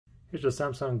Here's a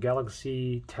Samsung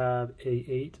Galaxy Tab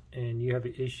A8, and you have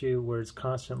an issue where it's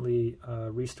constantly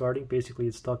restarting. Basically,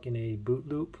 it's stuck in a boot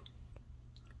loop,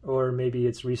 or maybe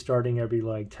it's restarting every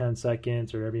like 10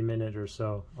 seconds or every minute or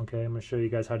so. Okay, I'm going to show you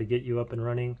guys how to get you up and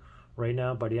running right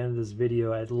now. By the end of this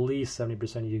video, at least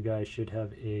 70% of you guys should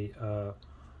have a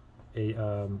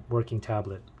working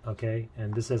tablet. Okay,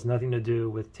 and this has nothing to do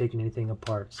with taking anything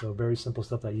apart. So very simple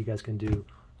stuff that you guys can do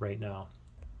right now.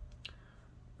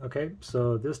 Okay,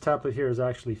 so this tablet here is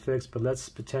actually fixed, but let's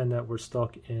pretend that we're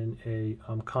stuck in a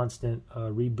constant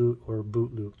reboot or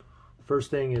boot loop. First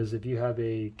thing is, if you have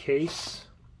a case,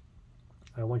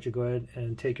 I want you to go ahead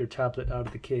and take your tablet out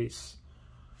of the case.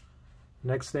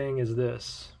 Next thing is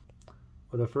this.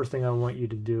 Well, the first thing I want you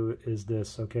to do is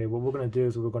this. Okay, what we're going to do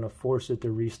is we're going to force it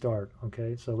to restart.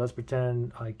 Okay, so let's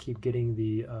pretend I keep getting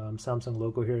the Samsung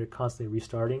logo here constantly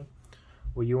restarting.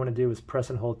 What you want to do is press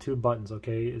and hold two buttons.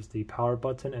 Okay, is the power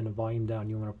button and the volume down.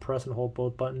 You want to press and hold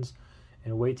both buttons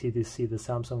and wait till you see the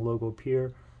Samsung logo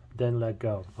appear, then let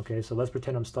go. Okay, so let's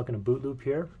pretend I'm stuck in a boot loop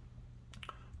here.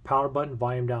 Power button,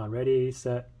 volume down. Ready,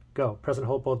 set, go. Press and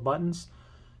hold both buttons.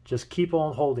 Just keep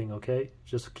on holding. Okay,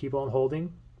 just keep on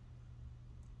holding.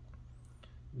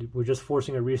 We're just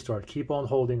forcing a restart. Keep on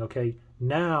holding. Okay,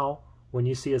 now when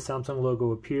you see a Samsung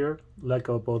logo appear, let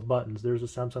go of both buttons. There's a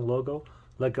Samsung logo.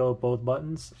 Let go of both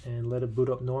buttons and let it boot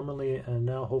up normally, and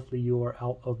now hopefully you are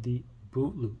out of the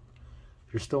boot loop.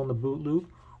 If you're still in the boot loop,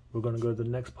 we're going to go to the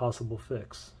next possible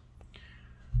fix.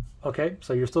 Okay,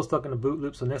 so you're still stuck in the boot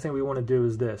loop, so next thing we want to do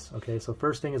is this. Okay, so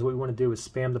first thing is what we want to do is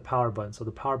spam the power button. So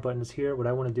the power button is here. What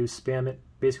I want to do is spam it,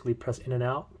 basically press in and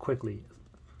out quickly.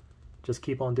 Just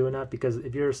keep on doing that, because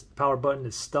if your power button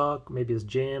is stuck, maybe it's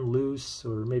jammed loose,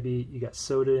 or maybe you got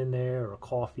soda in there or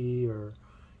coffee or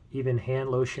even hand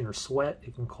lotion or sweat,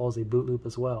 it can cause a boot loop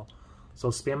as well. So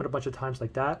spam it a bunch of times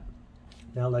like that.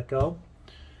 Now let go.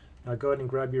 Now go ahead and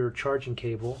grab your charging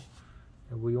cable,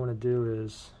 and what you want to do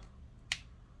is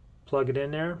plug it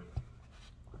in there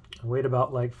and wait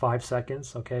about like 5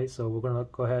 seconds. Okay, so we're going to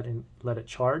go ahead and let it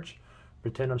charge.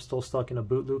 Pretend I'm still stuck in a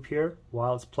boot loop here.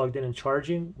 While it's plugged in and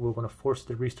charging, we're going to force it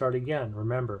to restart again.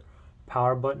 Remember,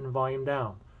 power button, volume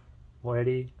down.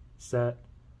 Ready, set,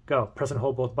 go. Press and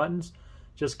hold both buttons.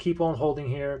 Just keep on holding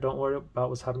here. Don't worry about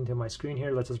what's happening to my screen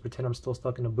here. Let's just pretend I'm still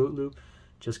stuck in a boot loop.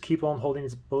 Just keep on holding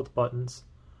both buttons.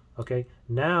 Okay,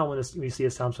 now when we see a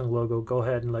Samsung logo, go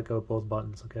ahead and let go of both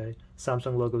buttons. Okay,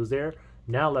 Samsung logo is there.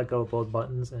 Now let go of both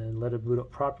buttons and let it boot up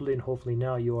properly, and hopefully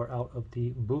now you are out of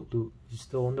the boot loop. You're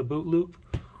still in the boot loop.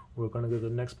 We're going to go to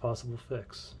the next possible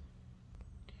fix.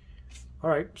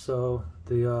 Alright, so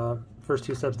the first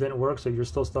two steps didn't work, so you're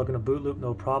still stuck in a boot loop,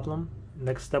 no problem.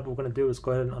 Next step we're going to do is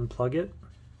go ahead and unplug it.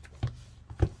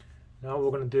 Now what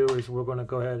we're going to do is we're going to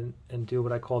go ahead and do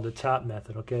what I call the tap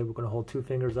method. Okay, we're going to hold two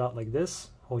fingers out like this,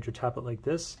 hold your tablet like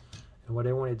this, and what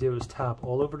I want to do is tap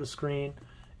all over the screen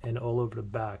and all over the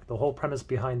back. The whole premise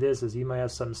behind this is you might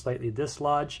have something slightly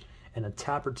dislodged, and a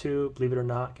tap or two, believe it or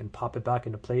not, can pop it back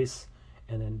into place,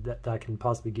 and then that can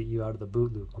possibly get you out of the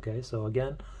boot loop. Okay, so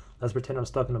again, let's pretend I'm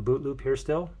stuck in a boot loop here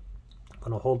still. I'm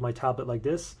going to hold my tablet like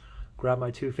this, grab my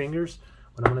two fingers.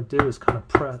 What I'm going to do is kind of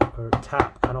press or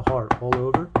tap kind of hard all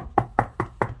over.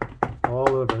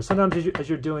 And sometimes as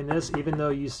you're doing this, even though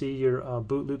you see your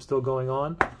boot loop still going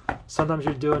on, sometimes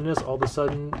you're doing this, all of a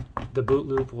sudden the boot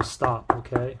loop will stop.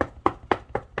 Okay,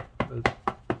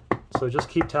 so just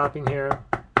keep tapping here.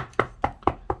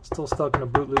 Still stuck in a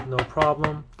boot loop, no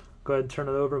problem. Go ahead and turn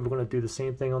it over. We're going to do the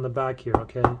same thing on the back here.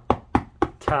 Okay,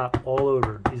 tap all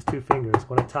over these two fingers.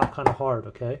 Going to tap kind of hard.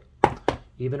 Okay,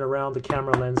 even around the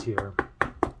camera lens here,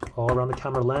 all around the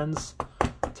camera lens,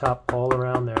 tap all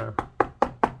around there.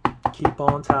 Keep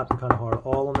on tapping kind of hard,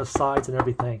 all on the sides and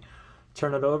everything.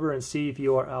 Turn it over and see if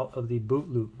you are out of the boot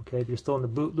loop. Okay, if you're still in the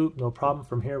boot loop, no problem.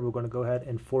 From here, we're going to go ahead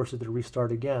and force it to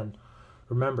restart again.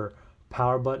 Remember,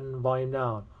 power button, volume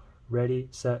down. Ready,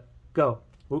 set, go.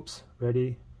 Oops,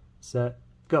 ready, set,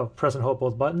 go. Press and hold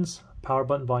both buttons. Power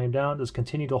button, volume down. Just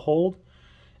continue to hold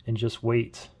and just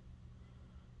wait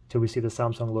till we see the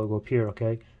Samsung logo appear.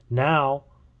 Okay, now,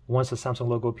 once the Samsung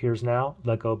logo appears now,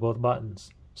 let go of both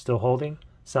buttons. Still holding.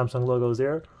 Samsung logo is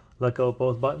there. Let go of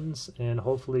both buttons, and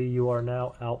hopefully you are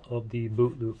now out of the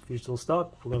boot loop. If you're still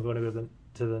stuck, we're going to go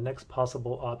to the next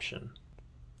possible option.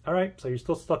 Alright, so you're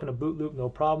still stuck in a boot loop, no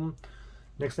problem.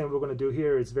 Next thing we're going to do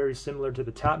here is very similar to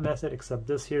the tap method, except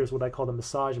this here is what I call the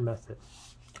massage method.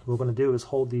 What we're going to do is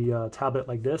hold the tablet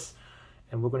like this,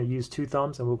 and we're going to use two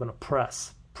thumbs, and we're going to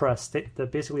press.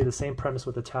 Basically the same premise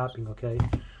with the tapping. Okay,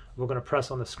 we're going to press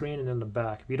on the screen and in the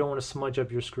back. If you don't want to smudge up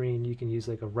your screen, you can use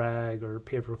like a rag or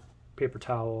paper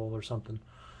towel or something.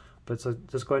 But so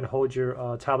just go ahead and hold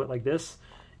your tablet like this,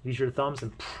 use your thumbs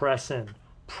and press in.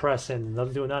 Press in. And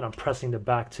I'm doing that, I'm pressing the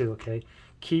back too, okay?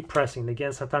 Keep pressing.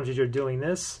 Again, sometimes as you're doing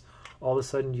this, all of a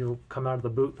sudden you'll come out of the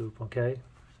boot loop, okay?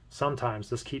 Sometimes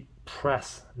just keep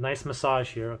press. Nice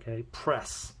massage here, okay?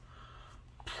 Press.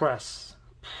 Press.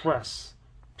 Press.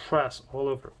 Press. All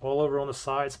over on the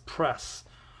sides. Press.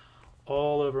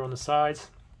 All over on the sides.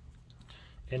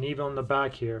 And even on the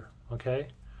back here, okay?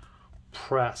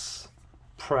 Press.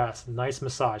 Press. Nice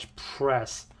massage.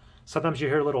 Press. Sometimes you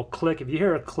hear a little click. If you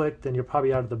hear a click, then you're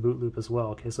probably out of the boot loop as well,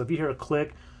 okay? So if you hear a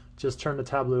click, just turn the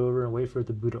tablet over and wait for it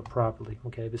to boot up properly,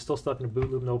 okay? If it's still stuck in a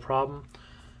boot loop, no problem.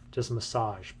 Just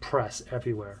massage. Press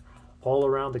everywhere. All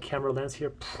around the camera lens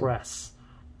here, press.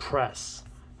 Press.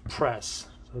 Press.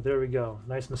 So there we go.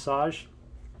 Nice massage.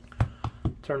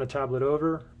 Turn the tablet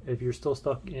over. If you're still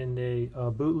stuck in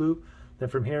a boot loop, then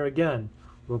from here again,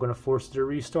 we're going to force it to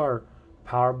restart.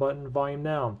 Power button, volume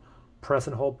down. Press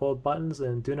and hold both buttons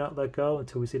and do not let go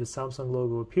until we see the Samsung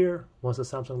logo appear. Once the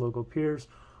Samsung logo appears,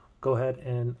 go ahead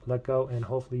and let go, and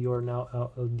hopefully you are now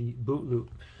out of the boot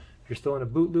loop. If you're still in a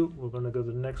boot loop, we're going to go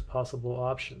to the next possible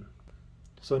option.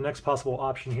 So the next possible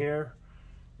option here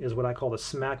is what I call the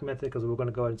smack method, because we're going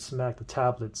to go ahead and smack the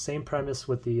tablet. Same premise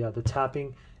with the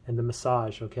tapping and the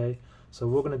massage, okay? So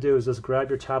what we're going to do is just grab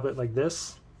your tablet like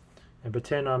this and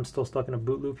pretend I'm still stuck in a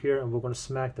boot loop here, and we're going to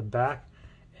smack the back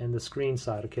and the screen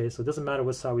side, okay? So it doesn't matter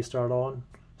what side we start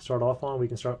off on. We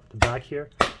can start with the back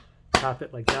here, tap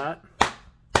it like that.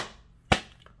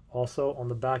 Also on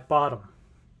the back bottom.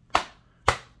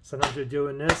 Sometimes you're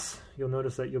doing this, you'll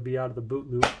notice that you'll be out of the boot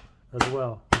loop as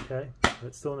well, okay? But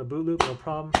it's still in the boot loop, no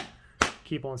problem.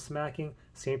 Keep on smacking.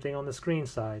 Same thing on the screen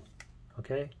side,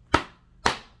 okay?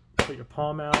 Put your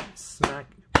palm out, smack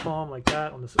your palm like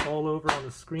that on this, all over on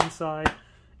the screen side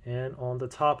and on the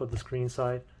top of the screen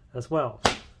side as well.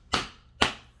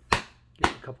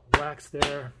 Get a couple whacks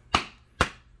there.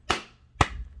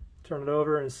 Turn it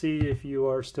over and see if you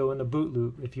are still in the boot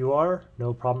loop. If you are,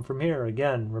 no problem from here.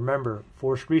 Again, remember,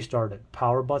 force restart it.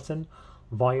 Power button,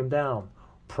 volume down.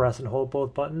 Press and hold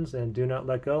both buttons and do not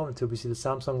let go until we see the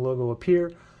Samsung logo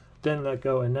appear. Then let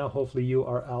go, and now hopefully you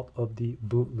are out of the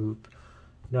boot loop.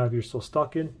 Now if you're still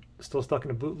stuck in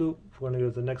a boot loop, we're going to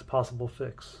go to the next possible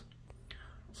fix.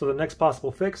 So the next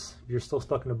possible fix, if you're still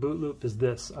stuck in a boot loop, is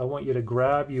this. I want you to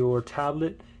grab your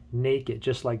tablet naked,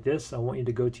 just like this. I want you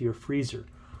to go to your freezer.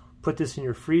 Put this in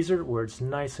your freezer where it's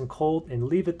nice and cold and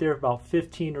leave it there about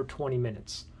 15 or 20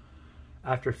 minutes.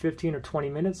 After 15 or 20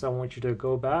 minutes, I want you to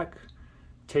go back,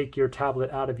 take your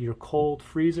tablet out of your cold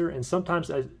freezer, and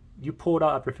sometimes as you pull it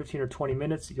out after 15 or 20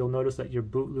 minutes, you'll notice that your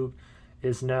boot loop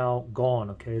is now gone,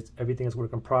 okay? Everything is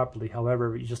working properly.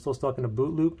 However, if you're still stuck in a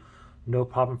boot loop, no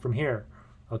problem from here.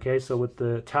 Okay, so with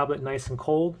the tablet nice and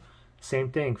cold,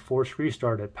 same thing, force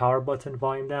restart it. Power button,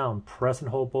 volume down. Press and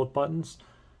hold both buttons.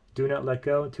 Do not let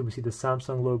go until we see the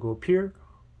Samsung logo appear.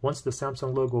 Once the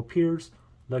Samsung logo appears,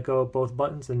 let go of both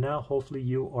buttons, and now hopefully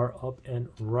you are up and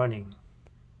running.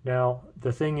 Now,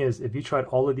 the thing is, if you tried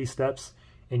all of these steps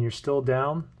and you're still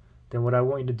down, then what I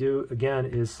want you to do, again,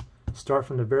 is start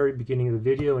from the very beginning of the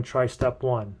video and try step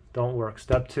 1. Don't work.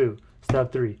 Step 2,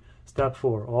 step 3, step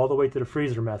 4, all the way to the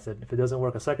freezer method. If it doesn't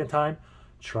work a second time,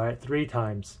 try it 3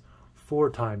 times, 4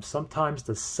 times. Sometimes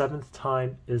the 7th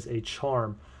time is a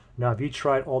charm. Now, if you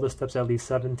tried all the steps at least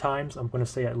 7 times, I'm going to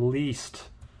say at least,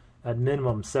 at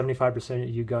minimum, 75% of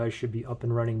you guys should be up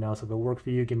and running now. So if it worked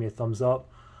for you, give me a thumbs up.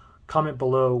 Comment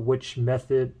below which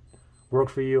method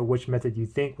worked for you or which method you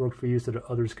think worked for you so that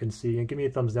others can see. And give me a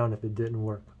thumbs down if it didn't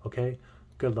work, okay?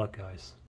 Good luck, guys.